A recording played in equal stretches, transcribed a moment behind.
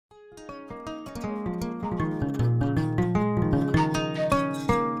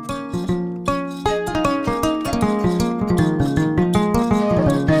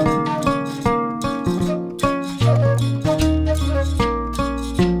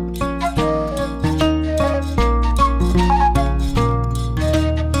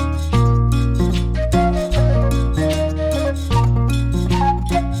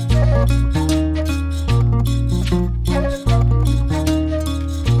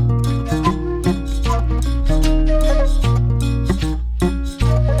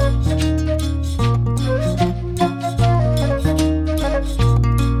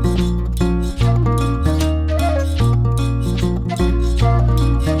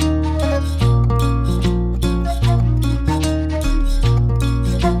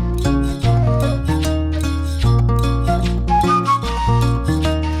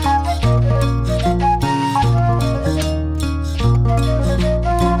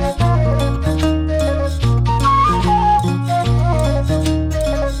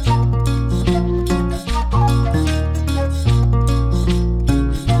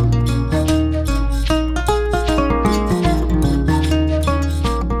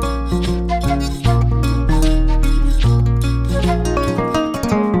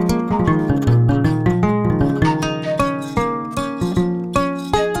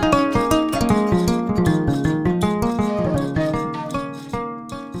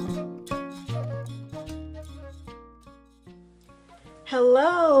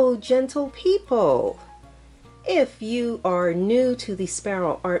Hello, gentle people! If you are new to the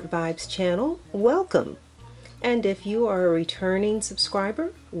Sparrow Art Vibes channel, welcome. And if you are a returning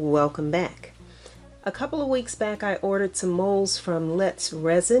subscriber, welcome back. A couple of weeks back I ordered some molds from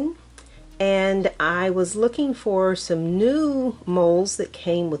Resin, and I was looking for some new molds that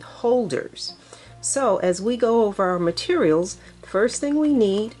came with holders. So as we go over our materials, the first thing we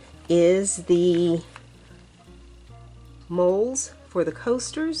need is the molds for the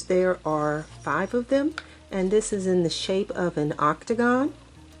coasters. There are 5 of them, and this is in the shape of an octagon.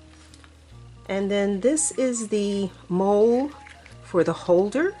 And then this is the mold for the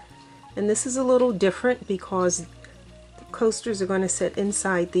holder, and this is a little different because the coasters are going to sit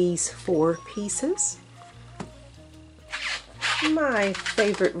inside these 4 pieces. My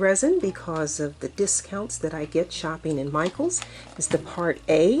favorite resin, because of the discounts that I get shopping in Michael's, is the Part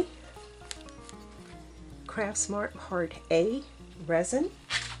A, Craft Smart Part A resin,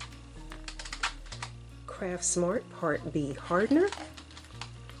 Craft Smart Part B hardener.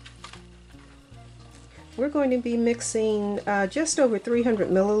 We're going to be mixing just over 300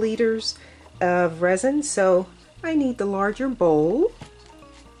 milliliters of resin, so I need the larger bowl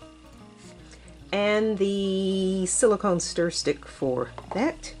and the silicone stir stick for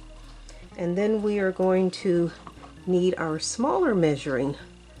that. And then we are going to need our smaller measuring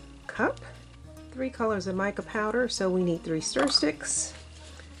cup, 3 colors of mica powder, so we need 3 stir sticks.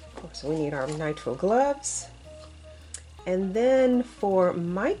 So we need our nitrile gloves. And then for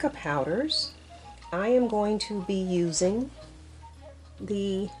mica powders, I am going to be using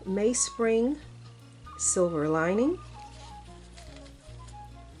the Mayspring Silver Lining,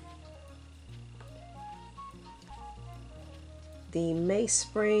 the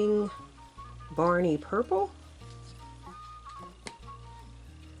Mayspring Barney Purple,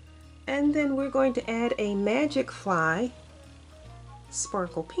 and then we're going to add a Magic Fly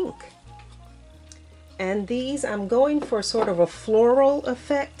Sparkle Pink. And these, I'm going for sort of a floral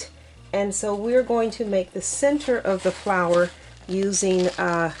effect, and so we're going to make the center of the flower using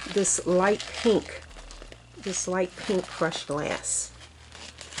this light pink crushed glass.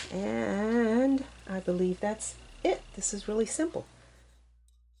 And I believe that's it. This is really simple.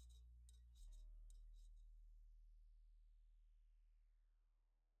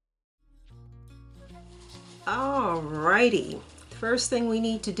 Alrighty, first thing we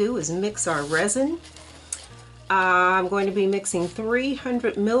need to do is mix our resin. I'm going to be mixing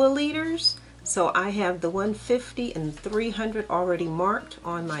 300 milliliters, so I have the 150 and 300 already marked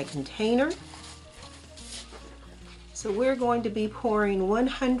on my container. So we're going to be pouring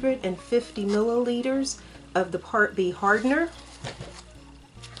 150 milliliters of the Part B hardener.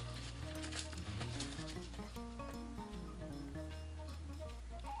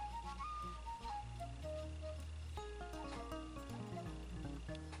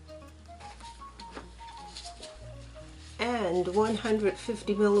 And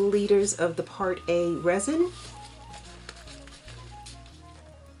 150 milliliters of the Part A resin.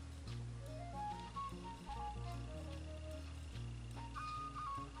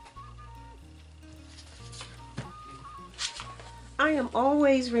 I am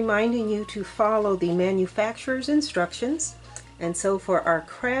always reminding you to follow the manufacturer's instructions, and so for our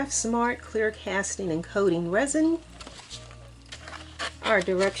Craft Smart Clear Casting and Coating Resin, our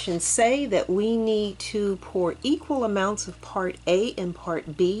directions say that we need to pour equal amounts of Part A and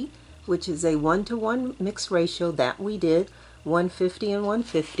Part B, which is a 1-to-1 mix ratio. That we did, 150 and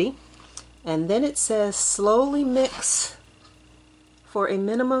 150. And then it says slowly mix for a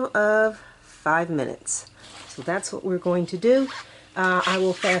minimum of 5 minutes. So that's what we're going to do. I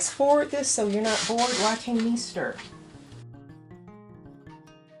will fast forward this so you're not bored watching me stir.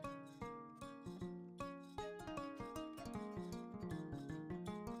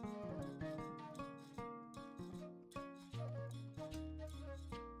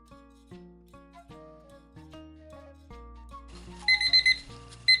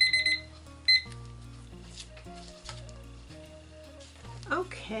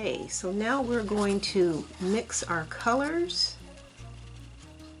 Okay, so now we're going to mix our colors,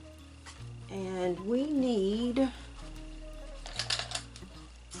 and we need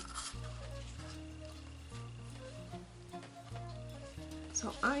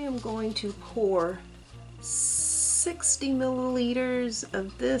so I am going to pour 60 milliliters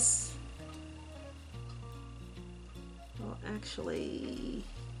of this. Well, actually,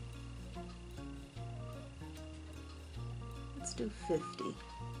 let's do 50.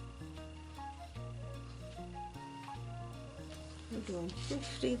 We're doing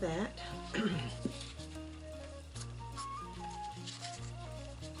 50 that.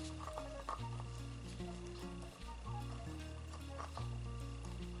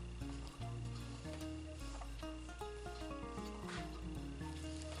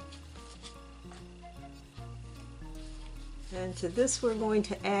 And to this we're going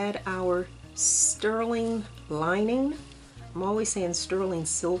to add our sterling lining. I'm always saying sterling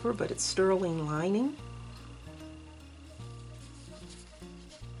silver, but it's sterling lining.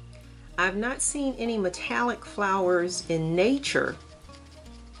 I've not seen any metallic flowers in nature.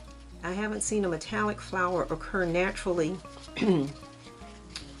 I haven't seen a metallic flower occur naturally in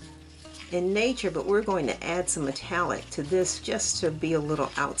nature, but we're going to add some metallic to this just to be a little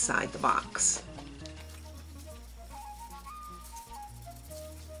outside the box.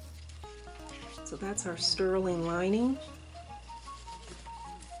 So that's our sterling lining.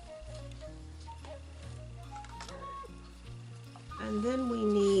 And then we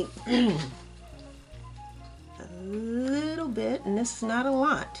need a little bit, and this is not a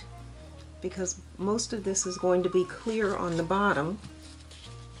lot, because most of this is going to be clear on the bottom.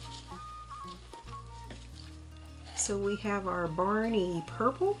 So we have our Barney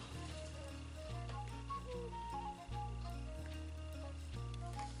purple.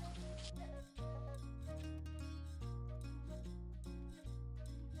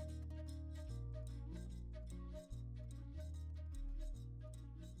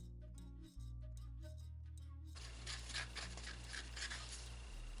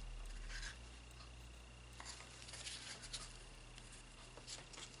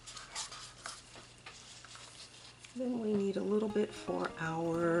 Then we need a little bit for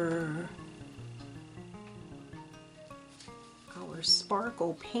our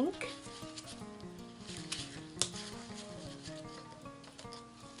sparkle pink.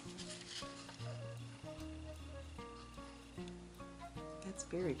 That's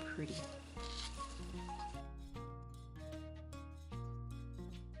very pretty.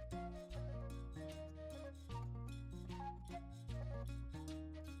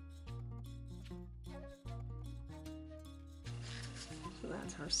 So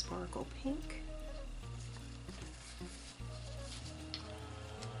that's our sparkle pink.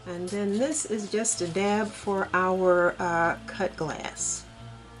 And then this is just a dab for our cut glass.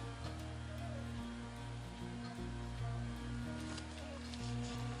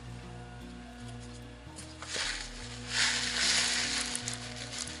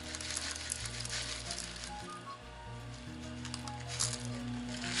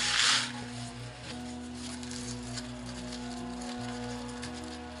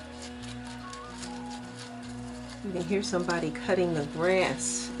 You can hear somebody cutting the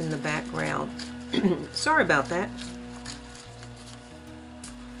grass in the background. Sorry about that.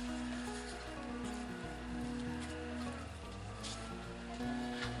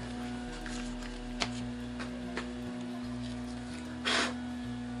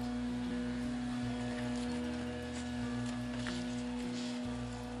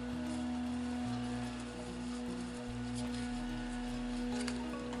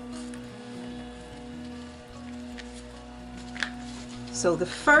 So the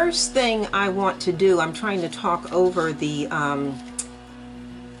first thing I want to do, I'm trying to talk over the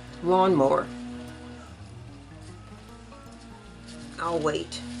lawnmower. I'll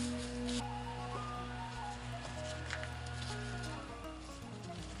wait.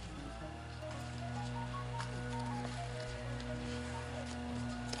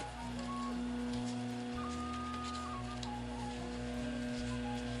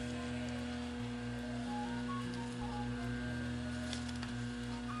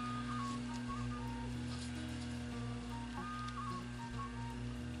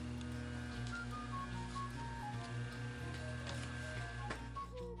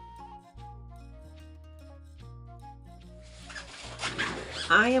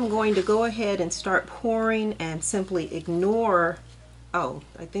 I am going to go ahead and start pouring and simply ignore, oh,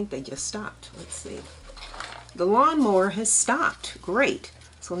 I think they just stopped. Let's see. The lawnmower has stopped. Great.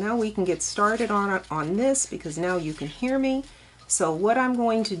 So now we can get started on this because now you can hear me. So what I'm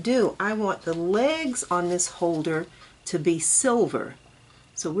going to do, I want the legs on this holder to be silver.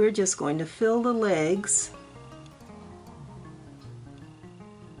 So we're just going to fill the legs.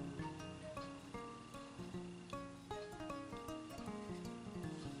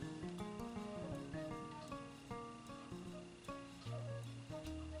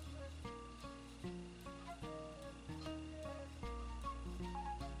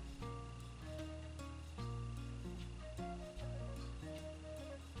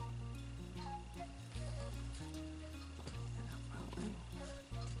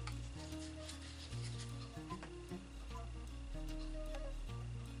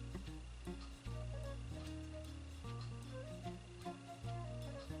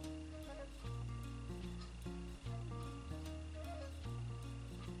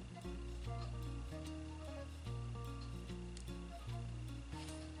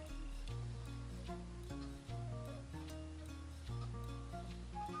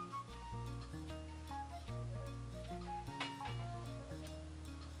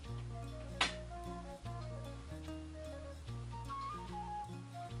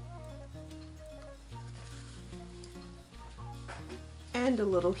 and a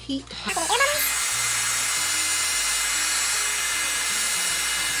little heat.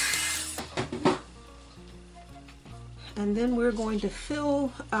 And then we're going to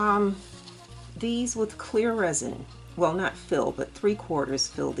fill these with clear resin. Well, not fill, but 3/4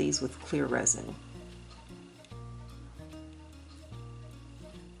 fill these with clear resin.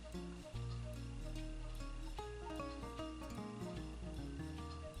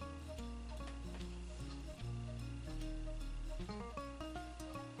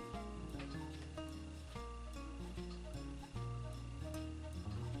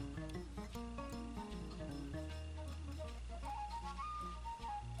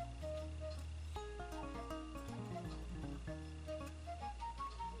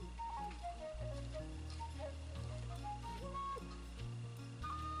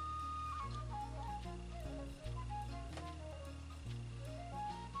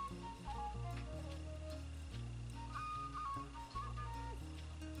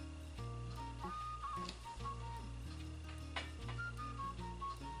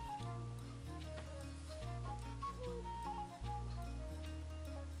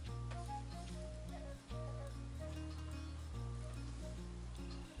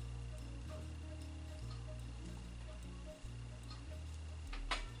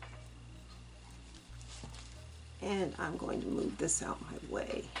 And I'm going to move this out my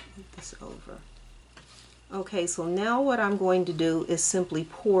way, move this over. Okay, so now what I'm going to do is simply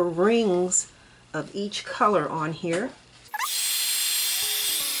pour rings of each color on here.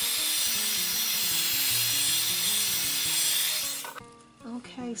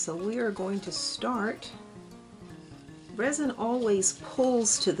 Okay, so we are going to start. Resin always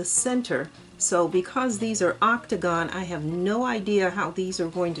pulls to the center, so because these are Octagon, I have no idea how these are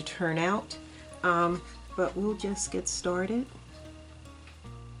going to turn out. But we'll just get started.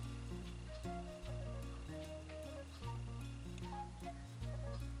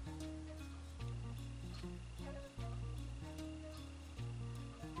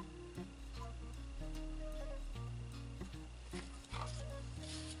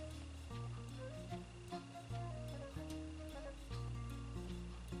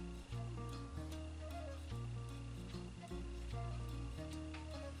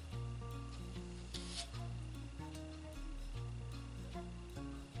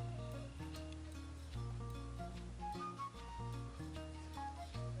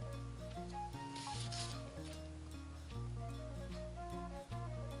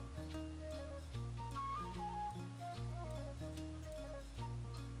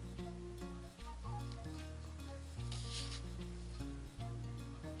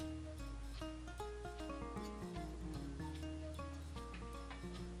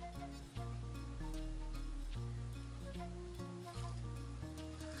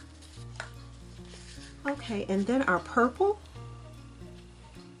 Okay, and then our purple.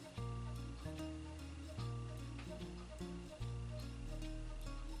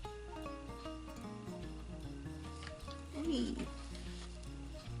 Hey.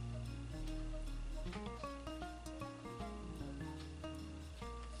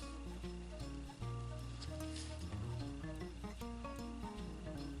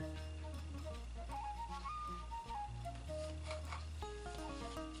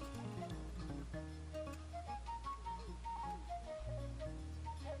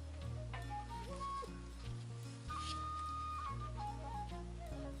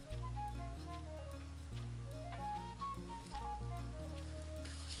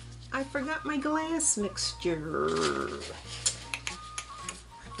 I forgot my glass mixture.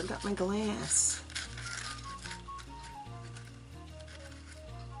 I forgot my glass.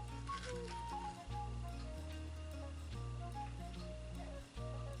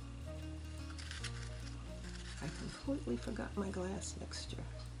 I completely forgot my glass mixture.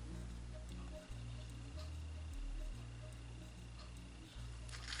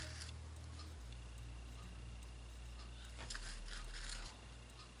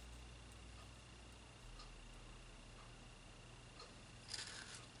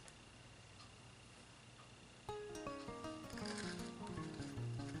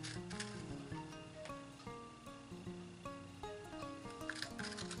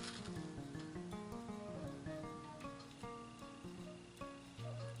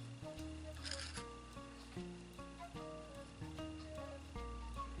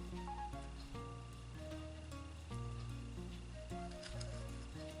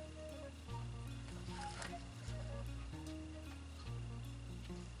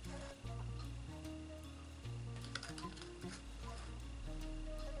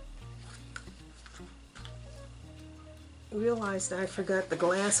 Realized I forgot the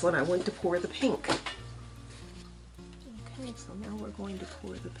glass when I went to pour the pink. Okay, so now we're going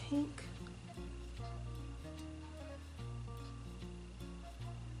pour the pink.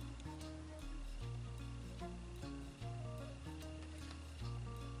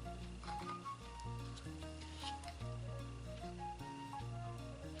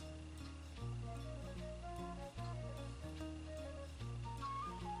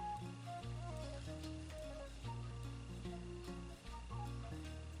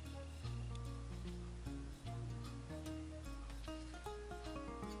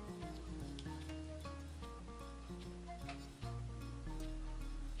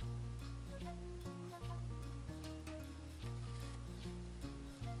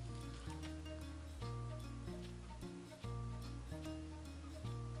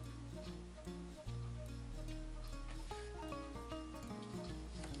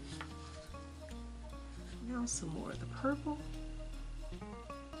 Now some more of the purple.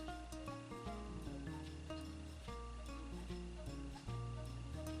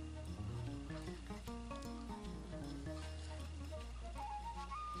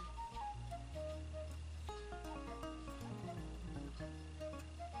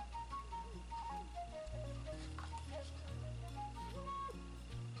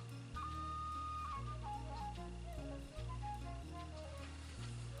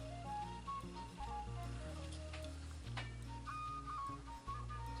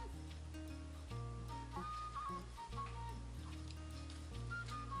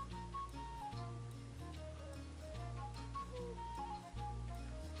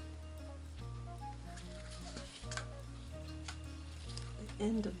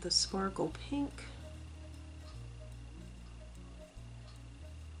 End of the sparkle pink.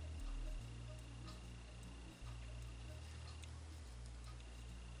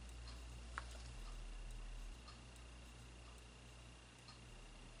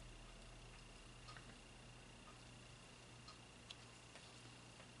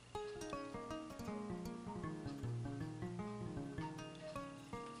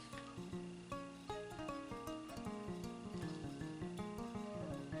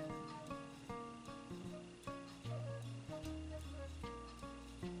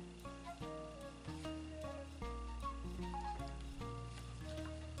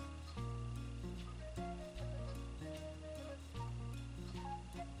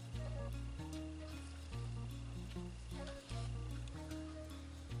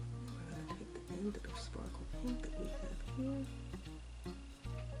 End of the sparkle pink that we have here.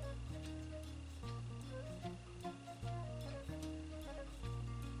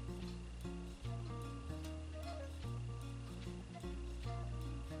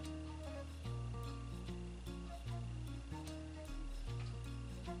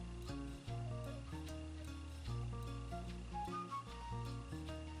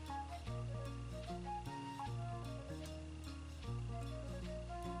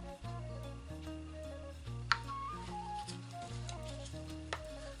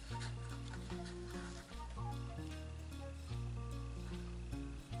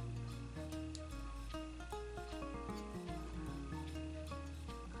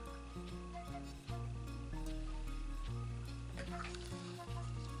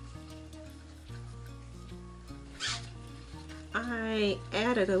 I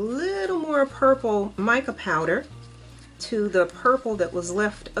added a little more purple mica powder to the purple that was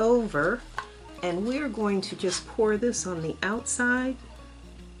left over, and we're going to just pour this on the outside.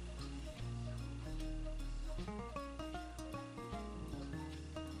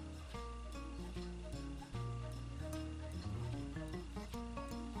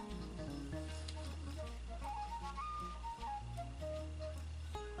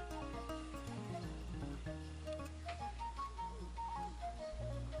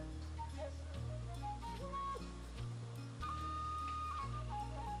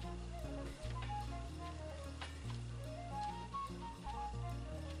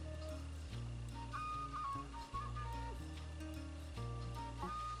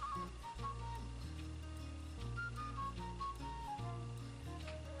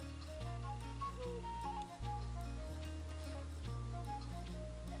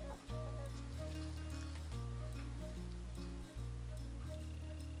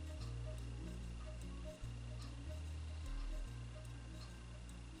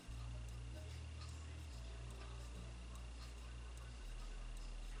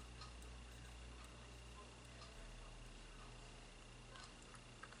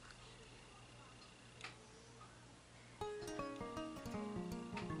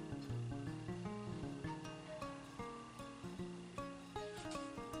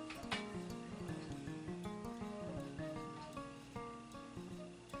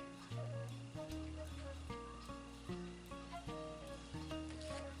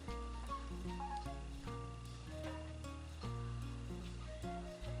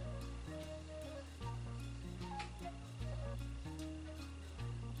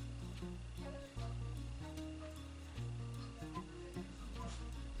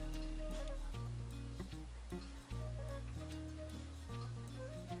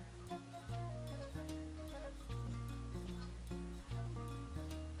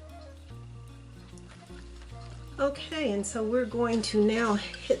 Okay, and so we're going to now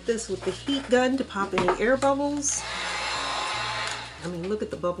hit this with the heat gun to pop any air bubbles. I mean, look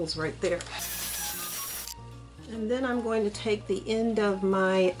at the bubbles right there. And then I'm going to take the end of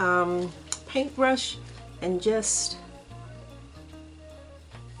my paintbrush and just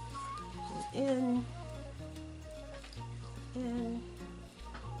in.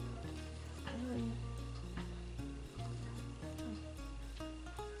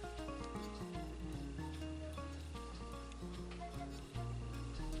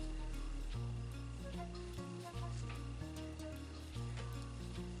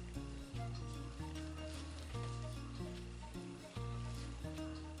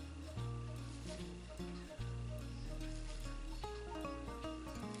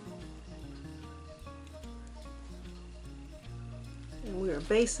 And we are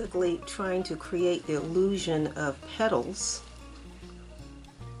basically trying to create the illusion of petals.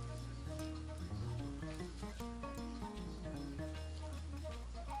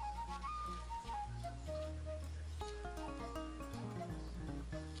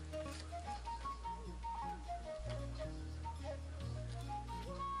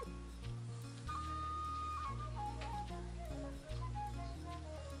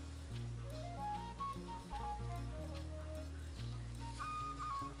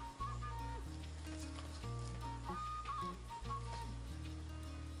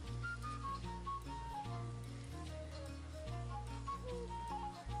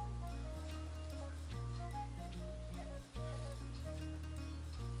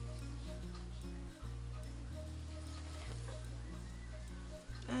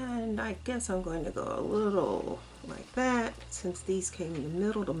 And I guess I'm going to go a little like that, since these came in the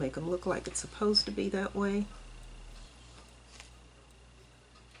middle, to make them look like it's supposed to be that way.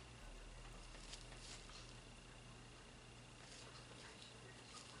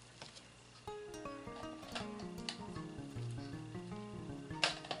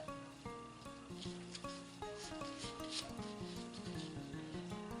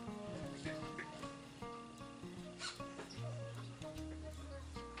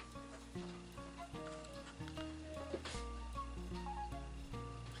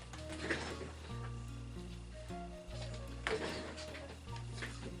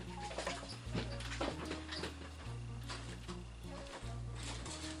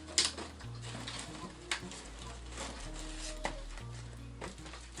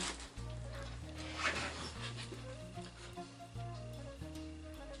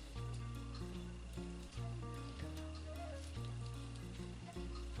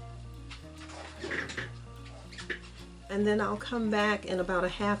 And then I'll come back in about a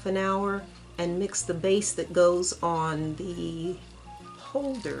half an hour and mix the base that goes on the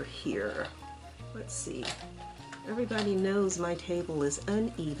holder here. Let's see. Everybody knows my table is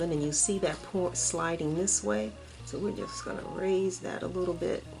uneven, and you see that point sliding this way. So we're just going to raise that a little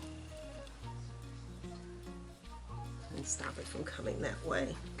bit and stop it from coming that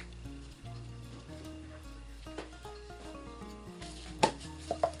way.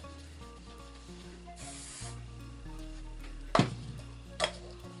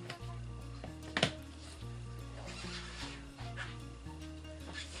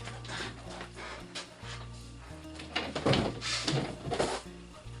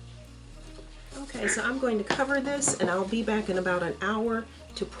 Okay, so I'm going to cover this, and I'll be back in about an hour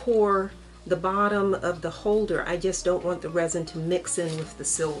to pour the bottom of the holder. I just don't want the resin to mix in with the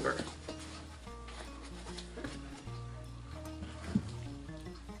silver.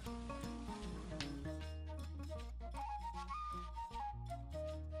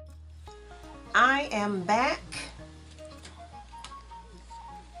 I am back,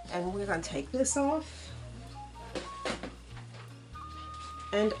 and we're going to take this off.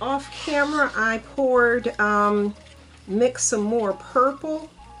 And off camera I poured, mixed some more purple,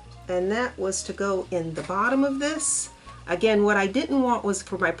 and that was to go in the bottom of this. Again, what I didn't want was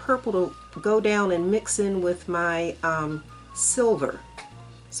for my purple to go down and mix in with my silver.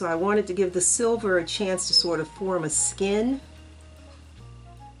 So I wanted to give the silver a chance to sort of form a skin.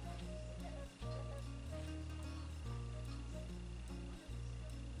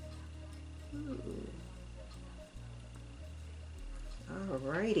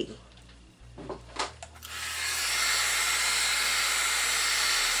 Alrighty.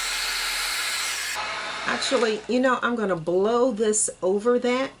 Actually, you know, I'm going to blow this over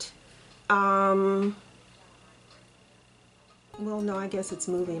that. Well, no, I guess it's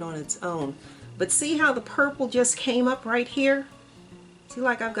moving on its own. But see how the purple just came up right here? See,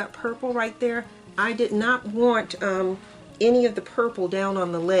 like I've got purple right there? I did not want any of the purple down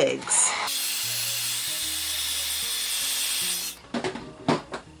on the legs.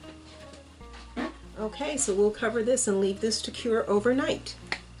 Okay, so we'll cover this and leave this to cure overnight.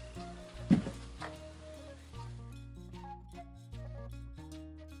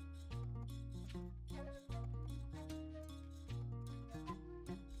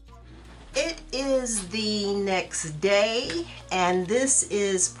 It is the next day, and this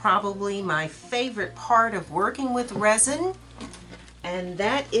is probably my favorite part of working with resin, and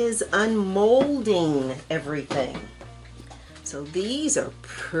that is unmolding everything. So these are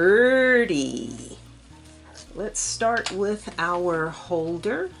pretty. Let's start with our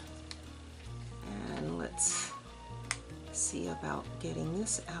holder, and let's see about getting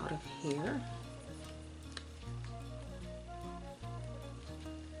this out of here.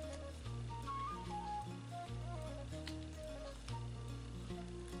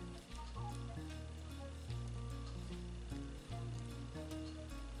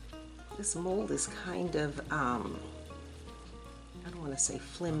 This mold is kind of, I don't want to say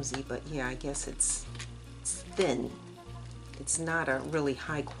flimsy, but yeah, I guess it's thin. It's not a really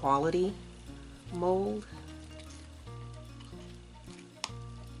high quality mold.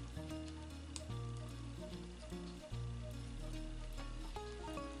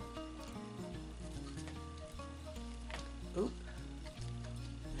 Oop,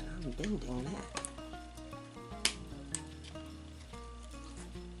 and I'm bending that.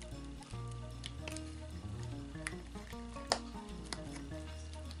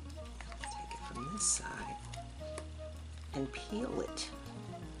 Side and peel it.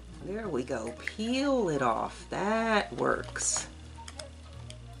 There we go. Peel it off. That works.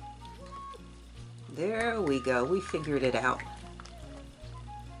 There we go. We figured it out.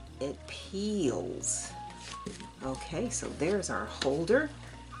 It peels. Okay, so there's our holder.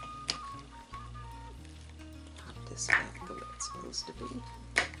 Pop this back the way it's supposed to be.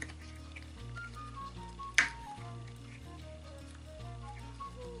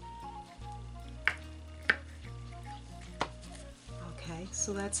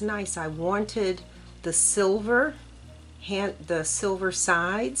 So that's nice. I wanted the silver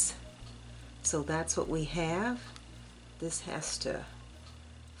sides, so that's what we have. This has to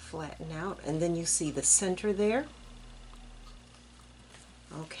flatten out, and then you see the center there.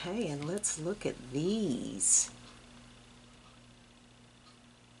 Okay, and let's look at these.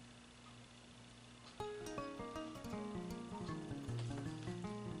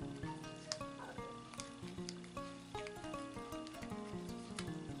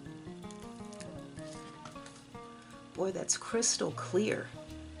 Boy, that's crystal clear.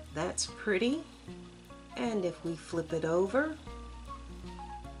 That's pretty. And if we flip it over,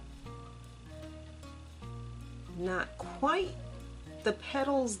 not quite the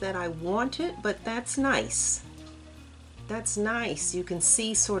petals that I wanted, but that's nice. That's nice. You can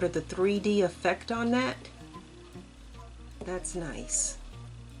see sort of the 3D effect on that. That's nice.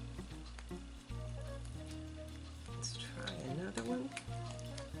 Let's try another one.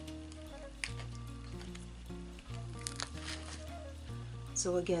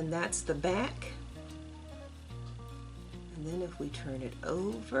 So again, that's the back. And then if we turn it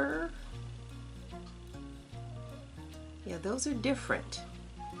over, yeah, those are different.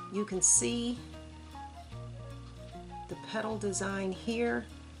 You can see the petal design here,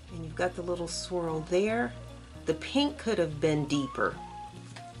 and you've got the little swirl there. The pink could have been deeper.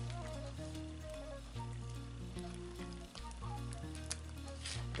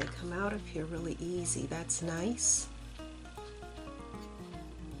 They come out of here really easy. That's nice.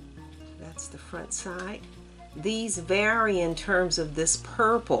 That's the front side. These vary in terms of this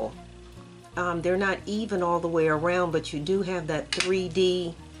purple. They're not even all the way around, but you do have that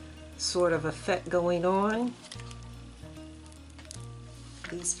 3D sort of effect going on.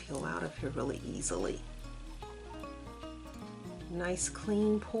 These peel out of here really easily. Nice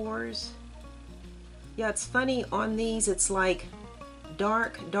clean pores. Yeah, it's funny on these, it's like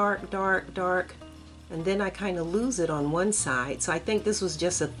dark, dark, dark, dark, and then I kind of lose it on one side. So I think this was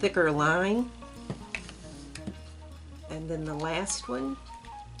just a thicker line. And then the last one.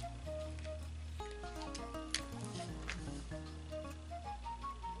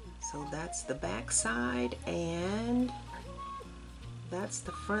 So that's the back side, and that's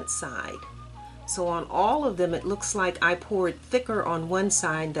the front side. So on all of them, it looks like I poured thicker on one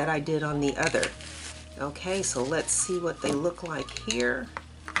side than I did on the other. Okay, so let's see what they look like here.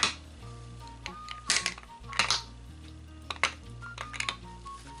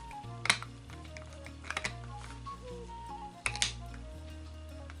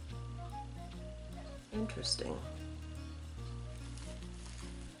 Interesting.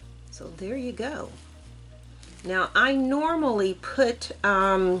 So there you go. Now I normally put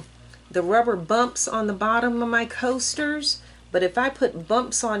the rubber bumps on the bottom of my coasters, But if I put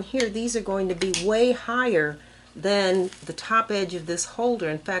bumps on here, these are going to be way higher than the top edge of this holder.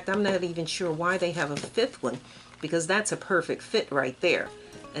 In fact, I'm not even sure why they have a fifth one, because that's a perfect fit right there.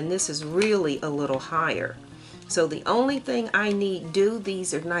 And this is really a little higher. So the only thing I need do,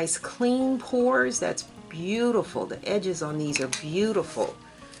 these are nice clean pours. That's beautiful. The edges on these are beautiful.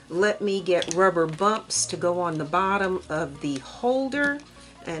 Let me get rubber bumps to go on the bottom of the holder,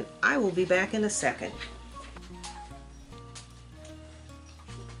 and I will be back in a second.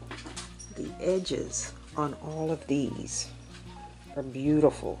 The edges on all of these are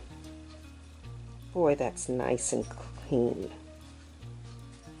beautiful. Boy, that's nice and clean.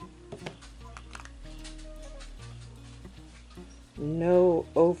 No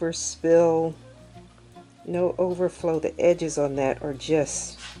overspill, no overflow. The edges on that are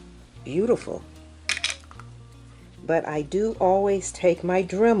just beautiful. But I do always take my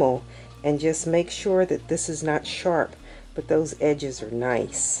Dremel and just make sure that this is not sharp, but those edges are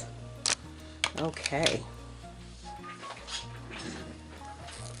nice. Okay.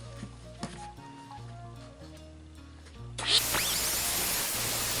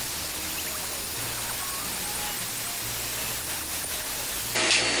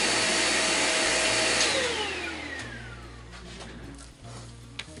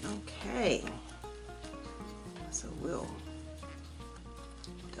 Okay. So we'll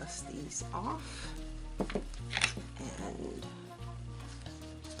dust these off, and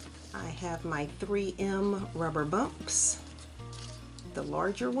I have my 3M rubber bumps, the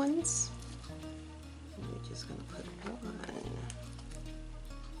larger ones. I'm just going to put 1,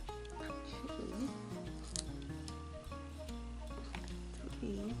 2,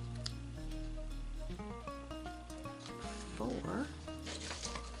 3, 4.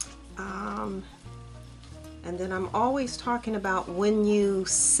 And then I'm always talking about when you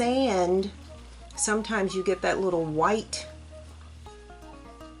sand, sometimes you get that little white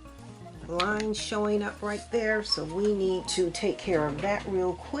line showing up right there. So we need to take care of that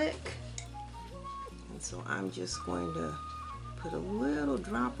real quick. And so I'm just going to put a little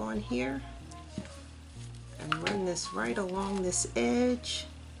drop on here and run this right along this edge.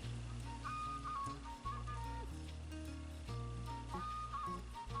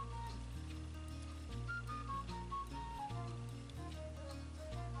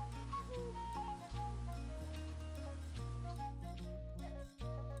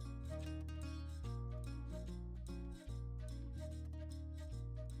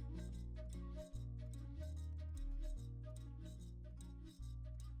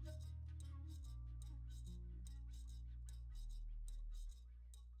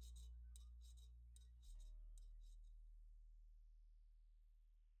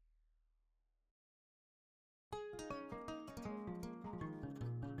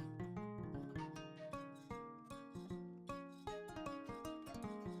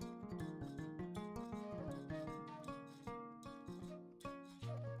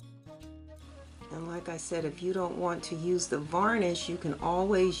 And like I said, if you don't want to use the varnish, you can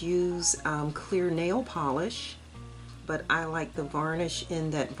always use clear nail polish. But I like the varnish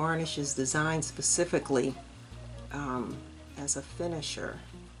in that varnish is designed specifically as a finisher.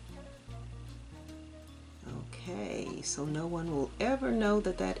 Okay, so no one will ever know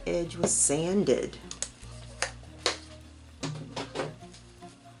that that edge was sanded.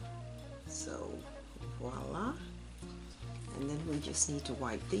 So voila. And then we just need to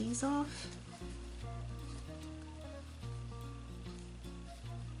wipe these off.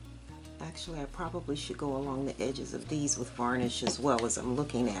 Actually, I probably should go along the edges of these with varnish as well as I'm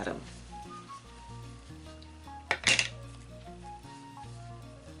looking at them.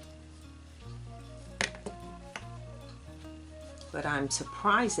 But I'm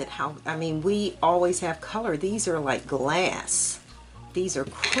surprised at how, I mean, we always have color. These are like glass. These are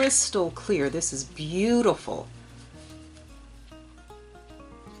crystal clear. This is beautiful.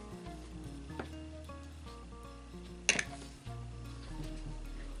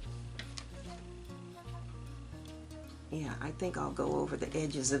 Yeah, I think I'll go over the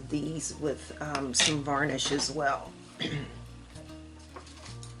edges of these with some varnish as well.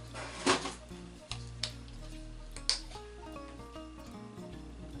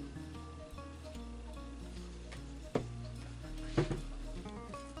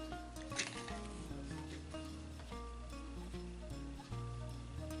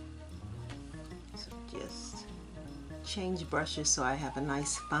 So just change brushes so I have a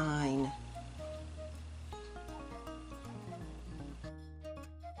nice fine .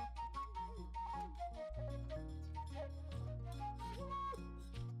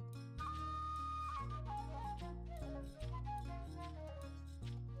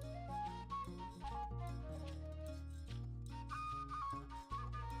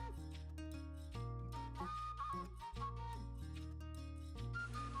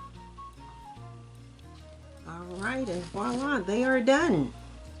 All right, and voila, they are done.